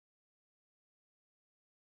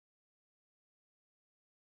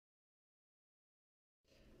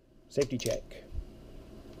Safety check.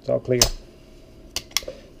 It's all clear.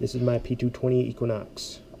 This is my P220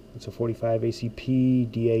 Equinox. It's a 45 ACP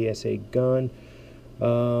DASA gun.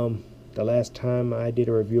 The last time I did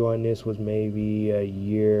a review on this was maybe a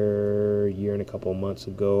year and a couple of months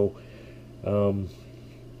ago. The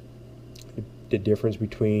difference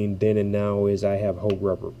between then and now is I have Hogue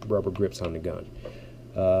rubber grips on the gun.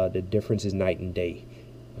 The difference is night and day.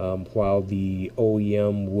 While the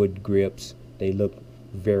OEM wood grips, they look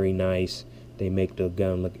very nice. They make the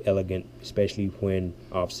gun look elegant, especially when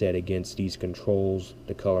offset against these controls,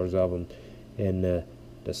 the colors of them, and the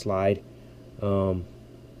slide.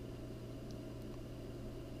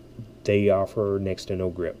 They offer next to no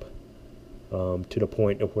grip, to the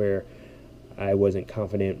point of where I wasn't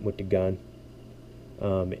confident with the gun,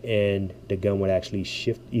 and the gun would actually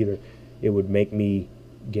shift. Either it would make me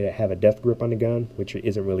have a death grip on the gun, which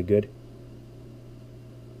isn't really good,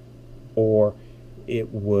 or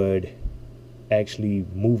it would actually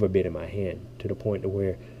move a bit in my hand to the point to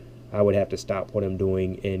where I would have to stop what I'm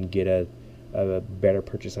doing and get a better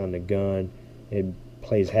purchase on the gun. It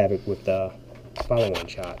plays havoc with the follow-on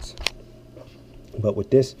shots. But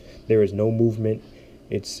with this, there is no movement.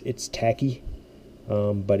 It's tacky,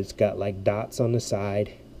 but it's got like dots on the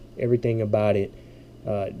side. Everything about it,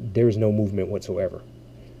 there's no movement whatsoever.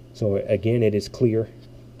 So again, it is clear.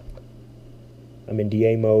 I'm in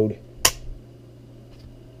DA mode,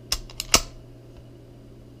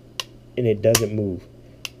 and it doesn't move.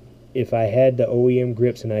 If I had the OEM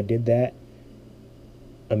grips and I did that,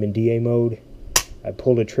 I'm in DA mode, I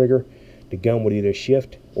pull the trigger, the gun would either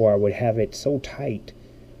shift, or I would have it so tight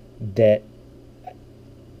that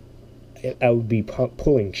I would be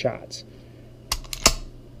pulling shots.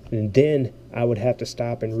 And then I would have to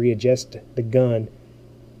stop and readjust the gun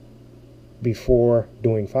before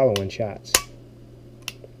doing follow-on shots.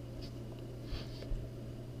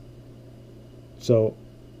 So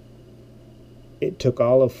it took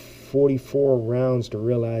all of 44 rounds to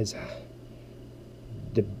realize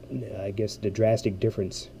the drastic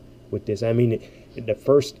difference with this. I mean, the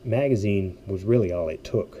first magazine was really all it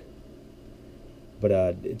took. But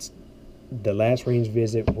it's the last range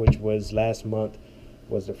visit, which was last month,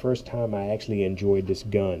 was the first time I actually enjoyed this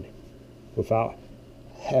gun without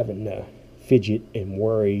having to fidget and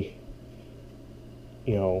worry,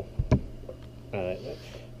 you know, I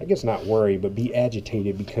guess not worry, but be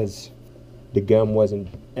agitated because the gun wasn't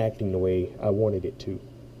acting the way I wanted it to.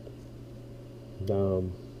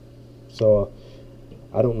 So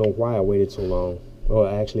I don't know why I waited so long. Well,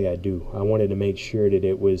 actually I do. I wanted to make sure that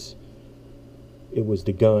it was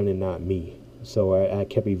the gun and not me. So I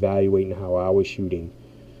kept evaluating how I was shooting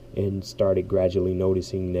and started gradually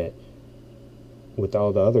noticing that with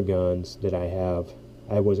all the other guns that I have,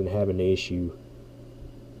 I wasn't having the issue.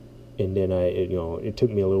 And then it took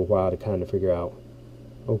me a little while to kind of figure out,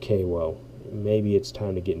 okay, well, maybe it's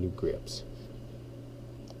time to get new grips.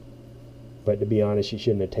 But to be honest, it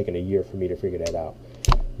shouldn't have taken a year for me to figure that out.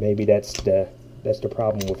 Maybe that's the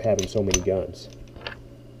problem with having so many guns.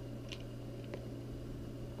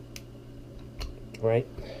 Right?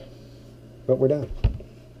 But we're done.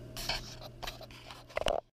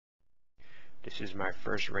 This is my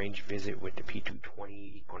first range visit with the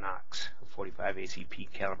P220 Equinox, a 45 ACP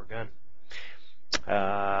caliber gun.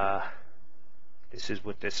 This is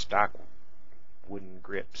with the stock wooden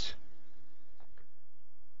grips.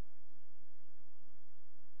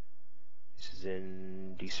 This is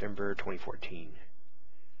in December 2014.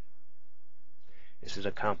 This is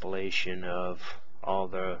a compilation of all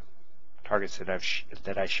the targets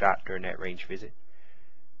that I shot during that range visit.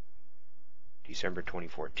 December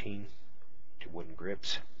 2014. To wooden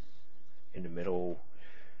grips. In the middle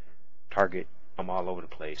target, I'm all over the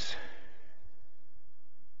place.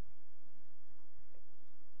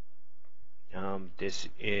 This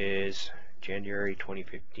is January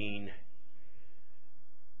 2015.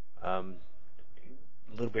 A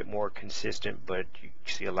little bit more consistent, but you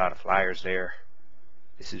see a lot of flyers there.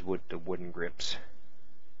 This is with the wooden grips,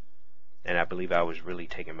 and I believe I was really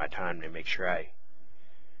taking my time to make sure I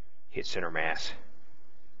hit center mass.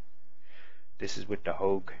 This is with the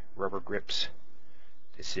Hogue rubber grips.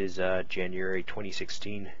 This is January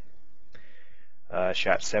 2016.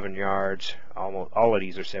 Shot 7 yards. Almost all of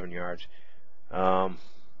these are 7 yards.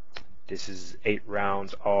 This is 8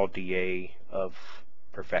 rounds, all DA of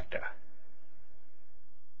Perfecta. I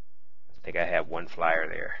think I have one flyer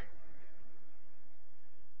there.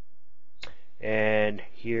 And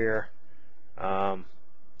here,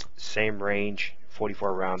 same range,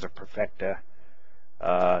 44 rounds of Perfecta.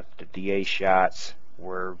 The DA shots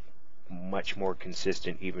were much more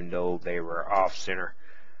consistent, even though they were off center.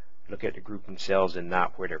 look at the group themselves and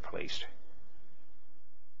not where they're placed.